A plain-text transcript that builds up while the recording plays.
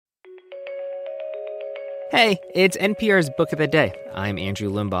Hey, it's NPR's Book of the Day. I'm Andrew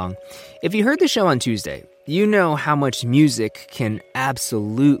Limbong. If you heard the show on Tuesday, you know how much music can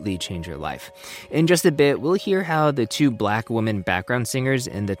absolutely change your life. In just a bit, we'll hear how the two black women background singers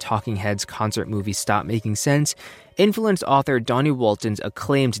in the Talking Heads concert movie Stop Making Sense influenced author Dawnie Walton's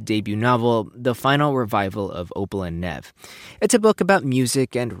acclaimed debut novel, The Final Revival of Opal and Nev. It's a book about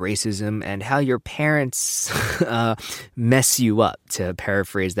music and racism and how your parents mess you up, to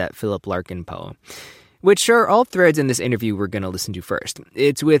paraphrase that Philip Larkin poem. Which are all threads in this interview we're going to listen to first.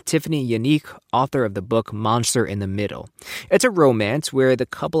 It's with Tiphanie Yanique, author of the book Monster in the Middle. It's a romance where the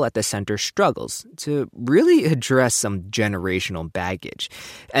couple at the center struggles to really address some generational baggage.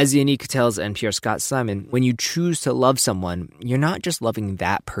 As Yanique tells NPR Scott Simon, when you choose to love someone, you're not just loving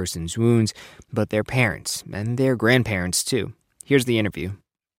that person's wounds, but their parents and their grandparents too. Here's the interview.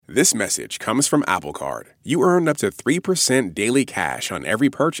 This message comes from Apple Card. You earn up to 3% daily cash on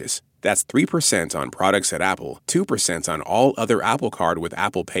every purchase. That's 3% on products at Apple, 2% on all other Apple Card with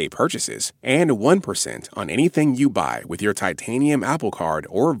Apple Pay purchases, and 1% on anything you buy with your titanium Apple Card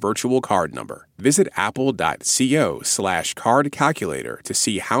or virtual card number. Visit apple.co/card calculator to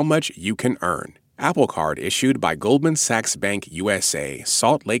see how much you can earn. Apple Card issued by Goldman Sachs Bank USA,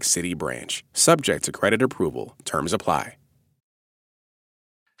 Salt Lake City branch. Subject to credit approval. Terms apply.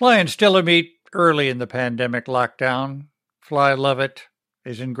 Fly and Stella meet early in the pandemic lockdown. Fly Lovett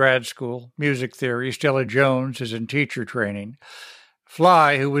is in grad school, music theory. Stella Jones is in teacher training.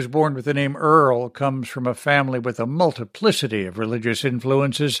 Fly, who was born with the name Earl, comes from a family with a multiplicity of religious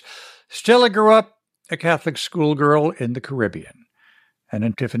influences. Stella grew up a Catholic schoolgirl in the Caribbean. And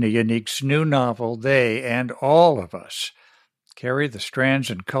in Tiphanie Yanique's new novel, they and all of us carry the strands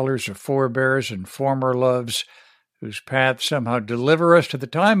and colors of forebears and former loves whose paths somehow deliver us to the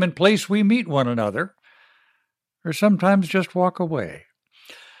time and place we meet one another, or sometimes just walk away.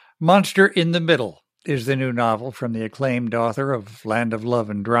 Monster in the Middle is the new novel from the acclaimed author of Land of Love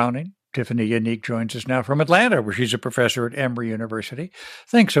and Drowning. Tiphanie Yanique joins us now from Atlanta, where she's a professor at Emory University.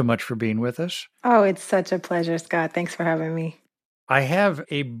 Thanks so much for being with us. Oh, it's such a pleasure, Scott. Thanks for having me. I have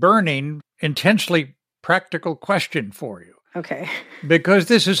a burning, intensely practical question for you. Okay. Because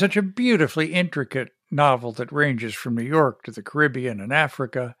this is such a beautifully intricate novel that ranges from New York to the Caribbean and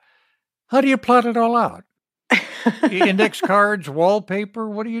Africa. How do you plot it all out? Index cards, wallpaper,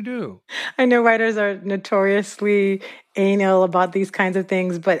 what do you do? I know writers are notoriously anal about these kinds of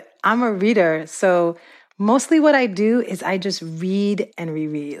things, but I'm a reader. So mostly what I do is I just read and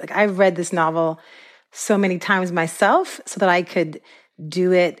reread. Like, I've read this novel so many times myself so that I could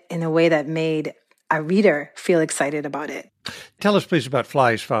do it in a way that made a reader feel excited about it. Tell us, please, about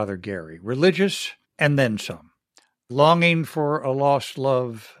Fly's father, Gary. Religious and then some. Longing for a lost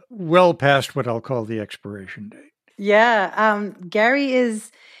love well past what I'll call the expiration date. Yeah. Gary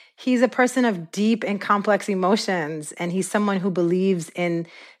he's a person of deep and complex emotions, and he's someone who believes in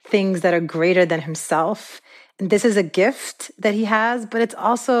things that are greater than himself. And this is a gift that he has, but it's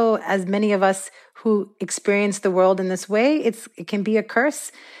also, as many of us who experience the world in this way, it can be a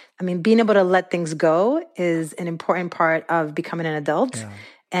curse. I mean, being able to let things go is an important part of becoming an adult. Yeah.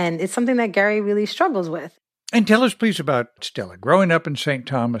 And it's something that Gary really struggles with. And tell us, please, about Stella. Growing up in St.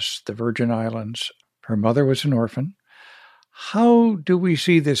 Thomas, the Virgin Islands, her mother was an orphan. How do we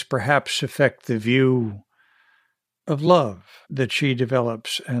see this perhaps affect the view of love that she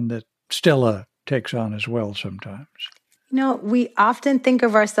develops and that Stella takes on as well sometimes? You know, we often think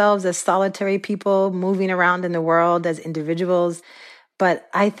of ourselves as solitary people moving around in the world as individuals, but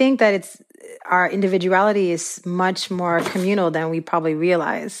I think that our individuality is much more communal than we probably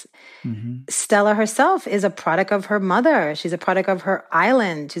realize. Mm-hmm. Stella herself is a product of her mother. She's a product of her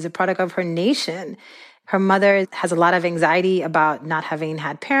island. She's a product of her nation. Her mother has a lot of anxiety about not having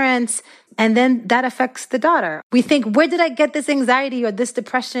had parents, and then that affects the daughter. We think, where did I get this anxiety or this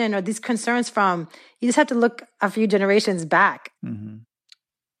depression or these concerns from? You just have to look a few generations back. Mm-hmm.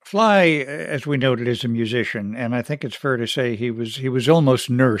 Fly, as we noted, is a musician, and I think it's fair to say he was almost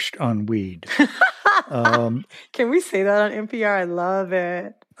nursed on weed. Can we say that on NPR? I love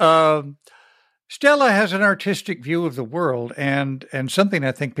it. Stella has an artistic view of the world, and something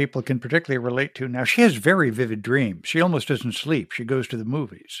I think people can particularly relate to now. She has very vivid dreams. She almost doesn't sleep. She goes to the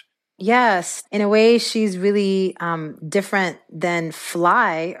movies. Yes. In a way, she's really different than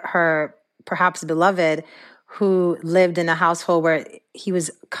Fly, her perhaps beloved, who lived in a household where he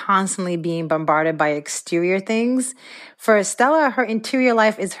was constantly being bombarded by exterior things. For Stella, her interior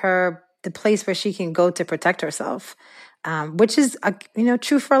life is the place where she can go to protect herself. Which is,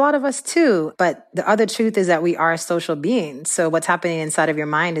 true for a lot of us too. But the other truth is that we are social beings. So what's happening inside of your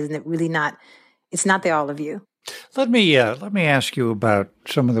mind is really not, it's not the all of you. Let me ask you about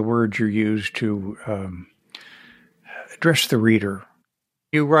some of the words you use to address the reader.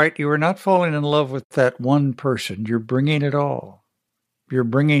 You write, you are not falling in love with that one person. You're bringing it all. You're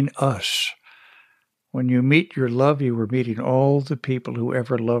bringing us. When you meet your love, you are meeting all the people who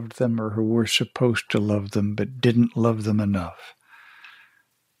ever loved them or who were supposed to love them but didn't love them enough.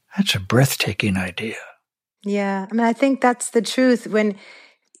 That's a breathtaking idea. Yeah. I mean, I think that's the truth. When,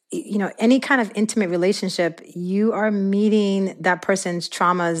 any kind of intimate relationship, you are meeting that person's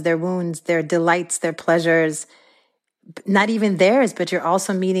traumas, their wounds, their delights, their pleasures, not even theirs, but you're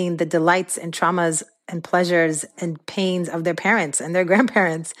also meeting the delights and traumas and pleasures and pains of their parents and their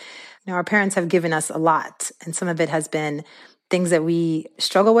grandparents. Our parents have given us a lot, and some of it has been things that we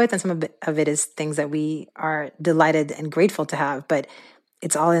struggle with, and some of it is things that we are delighted and grateful to have, but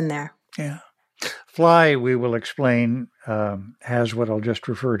it's all in there. Yeah. Fly, we will explain, has what I'll just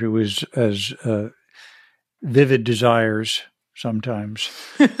refer to as vivid desires sometimes.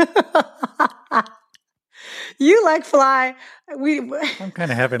 You like Fly. I'm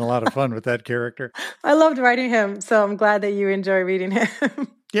kind of having a lot of fun with that character. I loved writing him, so I'm glad that you enjoy reading him.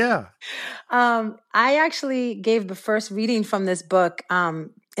 Yeah. I actually gave the first reading from this book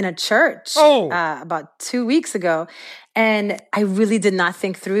in a church about 2 weeks ago. And I really did not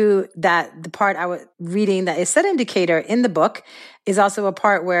think through that the part I was reading that is set indicator in the book is also a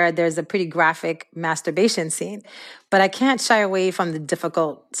part where there's a pretty graphic masturbation scene. But I can't shy away from the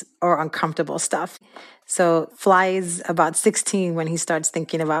difficult or uncomfortable stuff. So Fly is about 16 when he starts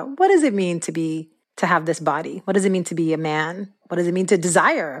thinking about what does it mean to have this body? What does it mean to be a man? What does it mean to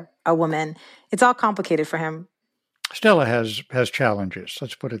desire a woman? It's all complicated for him. Stella has challenges,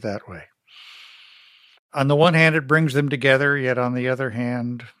 let's put it that way. On the one hand, it brings them together, yet on the other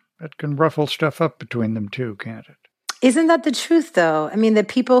hand, it can ruffle stuff up between them too, can't it? Isn't that the truth, though? I mean, the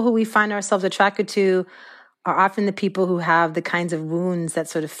people who we find ourselves attracted to are often the people who have the kinds of wounds that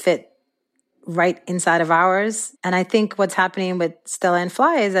sort of fit right inside of ours. And I think what's happening with Stella and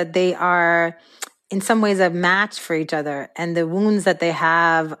Fly is that they are, in some ways, a match for each other. And the wounds that they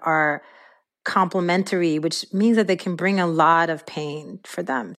have are complementary, which means that they can bring a lot of pain for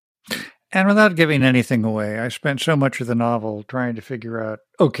them. And without giving anything away, I spent so much of the novel trying to figure out,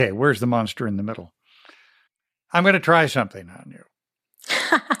 okay, where's the monster in the middle? I'm going to try something on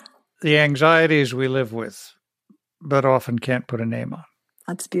you. The anxieties we live with, but often can't put a name on.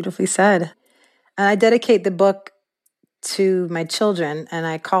 That's beautifully said. And I dedicate the book to my children, and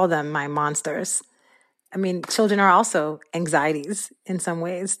I call them my monsters. I mean, children are also anxieties in some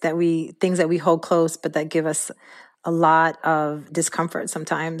ways, things that we hold close, but that give us a lot of discomfort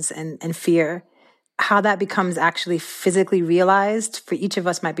sometimes and fear. How that becomes actually physically realized for each of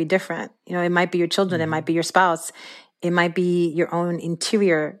us might be different. It might be your children, it might be your spouse, it might be your own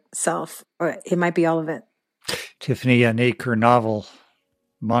interior self, or it might be all of it. Tiphanie Yanique, her novel,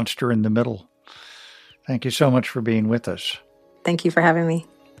 Monster in the Middle. Thank you so much for being with us. Thank you for having me.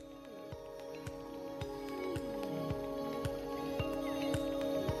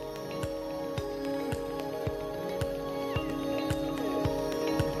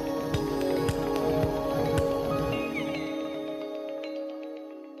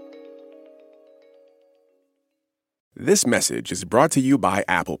 This message is brought to you by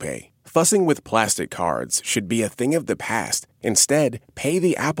Apple Pay. Fussing with plastic cards should be a thing of the past. Instead, pay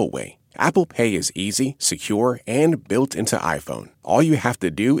the Apple way. Apple Pay is easy, secure, and built into iPhone. All you have to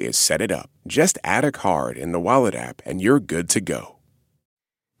do is set it up. Just add a card in the Wallet app and you're good to go.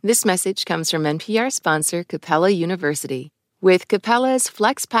 This message comes from NPR sponsor Capella University. With Capella's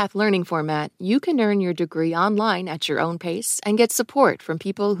FlexPath learning format, you can earn your degree online at your own pace and get support from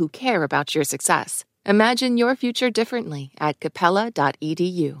people who care about your success. Imagine your future differently at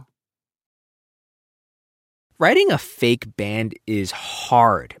capella.edu. Writing a fake band is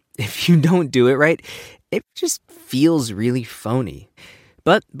hard. If you don't do it right, it just feels really phony.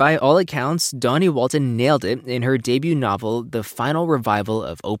 But by all accounts, Dawnie Walton nailed it in her debut novel, The Final Revival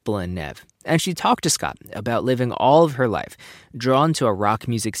of Opal and Nev. And she talked to Scott about living all of her life, drawn to a rock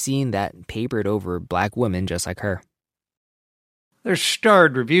music scene that papered over Black women just like her. There's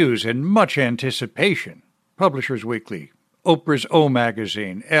starred reviews and much anticipation. Publishers Weekly, Oprah's O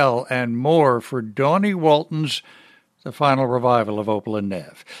Magazine, Elle, and more for Dawnie Walton's The Final Revival of Opal and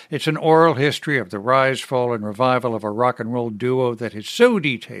Nev. It's an oral history of the rise, fall, and revival of a rock and roll duo that is so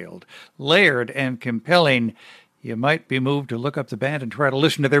detailed, layered, and compelling, you might be moved to look up the band and try to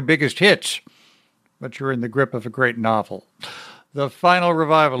listen to their biggest hits. But you're in the grip of a great novel. The Final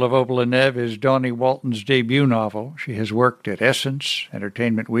Revival of Opal and Nev is Dawnie Walton's debut novel. She has worked at Essence,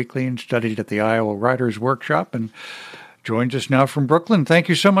 Entertainment Weekly, and studied at the Iowa Writers' Workshop, and joins us now from Brooklyn. Thank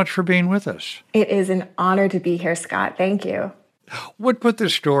you so much for being with us. It is an honor to be here, Scott. Thank you. What put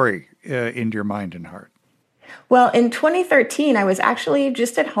this story into your mind and heart? Well, in 2013, I was actually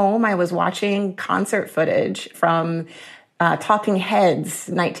just at home. I was watching concert footage from Talking Heads'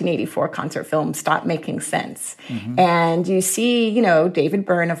 1984 concert film, Stop Making Sense. Mm-hmm. And you see, David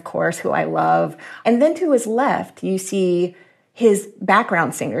Byrne, of course, who I love. And then to his left, you see his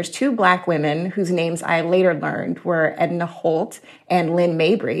background singers, two Black women whose names I later learned were Edna Holt and Lynn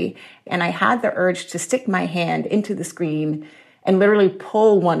Mabry. And I had the urge to stick my hand into the screen and literally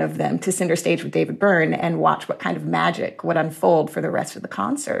pull one of them to center stage with David Byrne and watch what kind of magic would unfold for the rest of the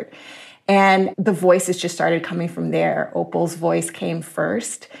concert. And the voices just started coming from there. Opal's voice came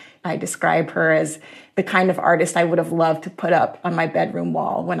first. I describe her as the kind of artist I would have loved to put up on my bedroom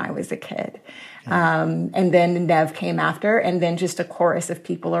wall when I was a kid. And then Nev came after, and then just a chorus of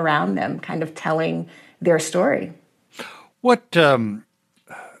people around them kind of telling their story. What does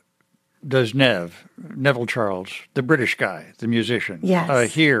Neville Charles, the British guy, the musician,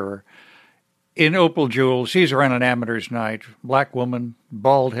 hear in Opal Jewels? He's around an amateur's night, Black woman,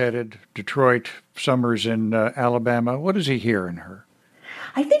 bald-headed, Detroit, summers in Alabama. What does he hear in her?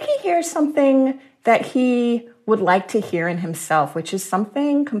 I think he hears something that he would like to hear in himself, which is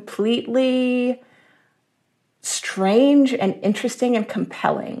something completely strange and interesting and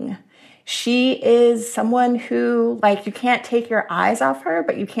compelling. She is someone who, you can't take your eyes off her,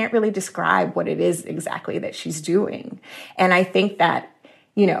 but you can't really describe what it is exactly that she's doing. And I think that,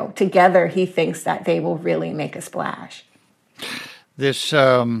 together he thinks that they will really make a splash. This,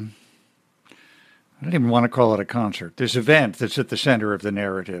 I don't even want to call it a concert, this event that's at the center of the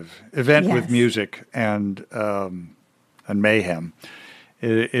narrative, with music and mayhem,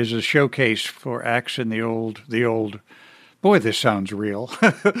 is a showcase for acts in the old, boy, this sounds real,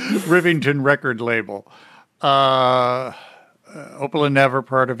 Rivington record label. Opal and Nev are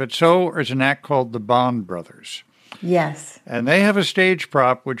part of it. So is an act called the Bond Brothers. Yes. And they have a stage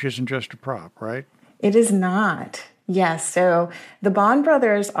prop, which isn't just a prop, right? It is not. Yes. So the Bond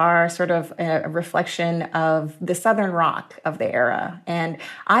Brothers are sort of a reflection of the Southern rock of the era. And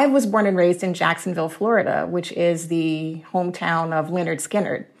I was born and raised in Jacksonville, Florida, which is the hometown of Lynyrd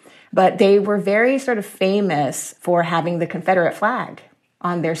Skynyrd. But they were very sort of famous for having the Confederate flag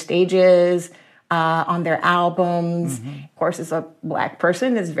on their stages, on their albums. Mm-hmm. Of course, as a Black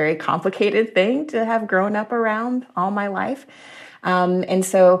person, it's a very complicated thing to have grown up around all my life. And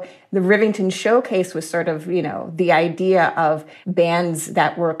so the Rivington Showcase was sort of, the idea of bands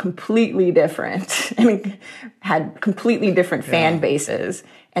that were completely different and had completely different fan bases,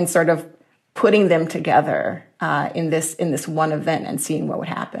 and sort of putting them together in this one event and seeing what would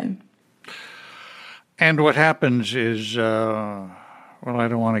happen. And what happens is, I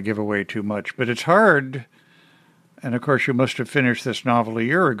don't want to give away too much, but it's hard. And of course, you must have finished this novel a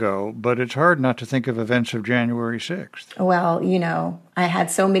year ago, but it's hard not to think of events of January 6th. Well, I had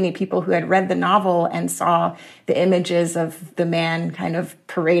so many people who had read the novel and saw the images of the man kind of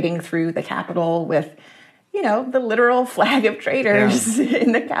parading through the Capitol with, the literal flag of traitors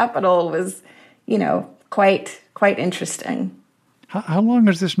in the Capitol was, quite interesting. How long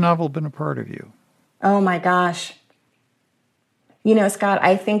has this novel been a part of you? Oh, my gosh. Scott,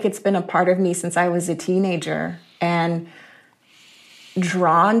 I think it's been a part of me since I was a teenager, and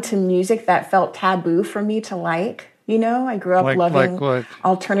drawn to music that felt taboo for me to like. I grew up loving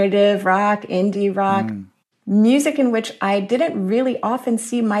alternative rock, indie rock, music in which I didn't really often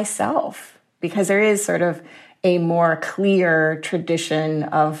see myself, because there is sort of a more clear tradition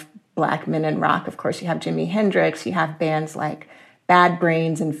of Black men in rock. Of course, you have Jimi Hendrix, you have bands like Bad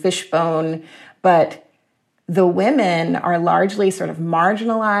Brains and Fishbone, but the women are largely sort of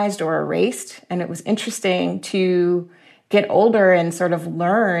marginalized or erased. And it was interesting to get older and sort of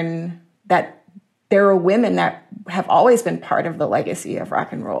learn that there are women that have always been part of the legacy of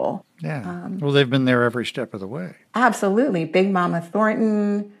rock and roll. Yeah. They've been there every step of the way. Absolutely. Big Mama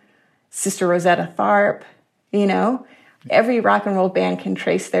Thornton, Sister Rosetta Tharpe, Every rock and roll band can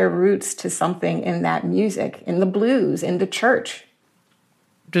trace their roots to something in that music, in the blues, in the church.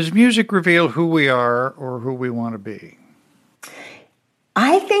 Does music reveal who we are or who we want to be?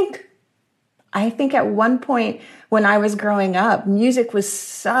 I think at one point when I was growing up, music was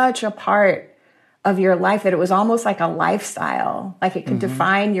such a part of your life that it was almost like a lifestyle. Like it could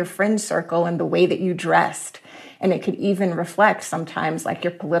define your friend circle and the way that you dressed. And it could even reflect sometimes like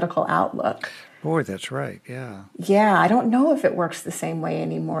your political outlook. Boy, that's right. Yeah. Yeah. I don't know if it works the same way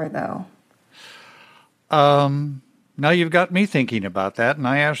anymore, though. Now you've got me thinking about that, and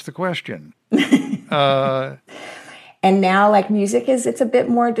I asked the question. And now, music it's a bit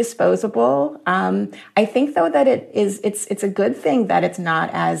more disposable. I think, though, that it's a good thing that it's not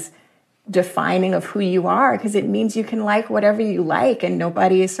as defining of who you are, because it means you can like whatever you like, and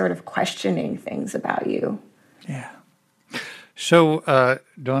nobody is sort of questioning things about you. Yeah. So,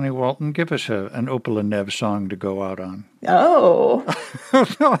 Dawnie, Walton, give us an Opal and Nev song to go out on. Oh.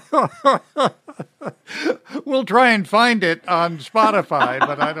 We'll try and find it on Spotify,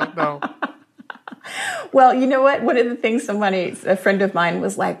 but I don't know. Well, you know what? One of the things a friend of mine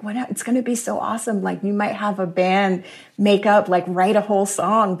was like, it's going to be so awesome. Like, you might have a band write a whole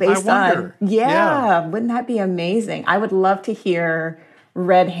song based on. Yeah. Wouldn't that be amazing? I would love to hear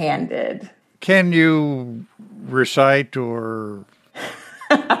Red Handed. Can you recite or?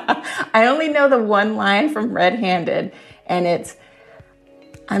 I only know the one line from Red Handed, and it's,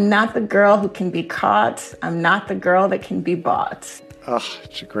 I'm not the girl who can be caught. I'm not the girl that can be bought.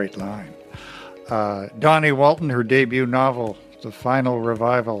 It's a great line. Dawnie Walton, her debut novel, The Final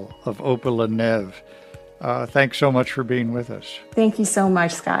Revival of Opal and Nev. Thanks so much for being with us. Thank you so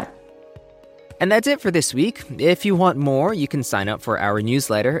much, Scott. And that's it for this week. If you want more, you can sign up for our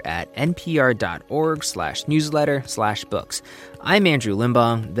newsletter at npr.org/newsletter/books. I'm Andrew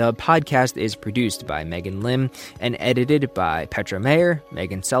Limbong. The podcast is produced by Megan Lim and edited by Petra Mayer,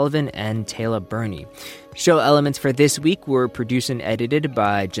 Megan Sullivan, and Taylor Burney. Show elements for this week were produced and edited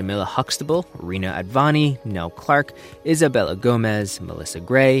by Jamila Huxtable, Rena Advani, Nell Clark, Isabella Gomez, Melissa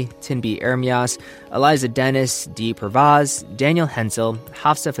Gray, Tinby Ermias, Eliza Dennis, Dee Pervaz, Daniel Hensel,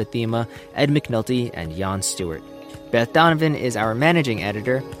 Hafsa Fatima, Ed McNulty, and Jan Stewart. Beth Donovan is our managing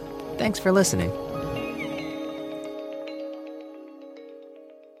editor. Thanks for listening.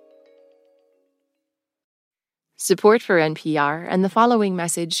 Support for NPR and the following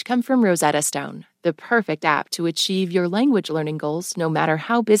message come from Rosetta Stone, the perfect app to achieve your language learning goals no matter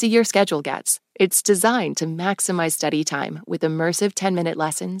how busy your schedule gets. It's designed to maximize study time with immersive 10-minute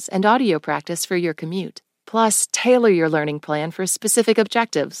lessons and audio practice for your commute. Plus, tailor your learning plan for specific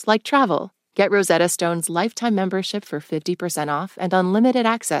objectives like travel. Get Rosetta Stone's lifetime membership for 50% off and unlimited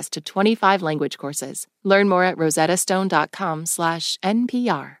access to 25 language courses. Learn more at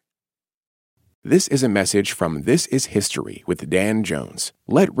rosettastone.com/NPR. This is a message from This Is History with Dan Jones.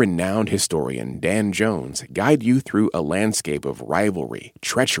 Let renowned historian Dan Jones guide you through a landscape of rivalry,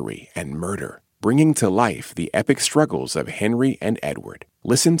 treachery, and murder, bringing to life the epic struggles of Henry and Edward.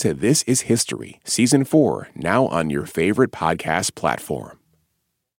 Listen to This Is History, Season 4, now on your favorite podcast platform.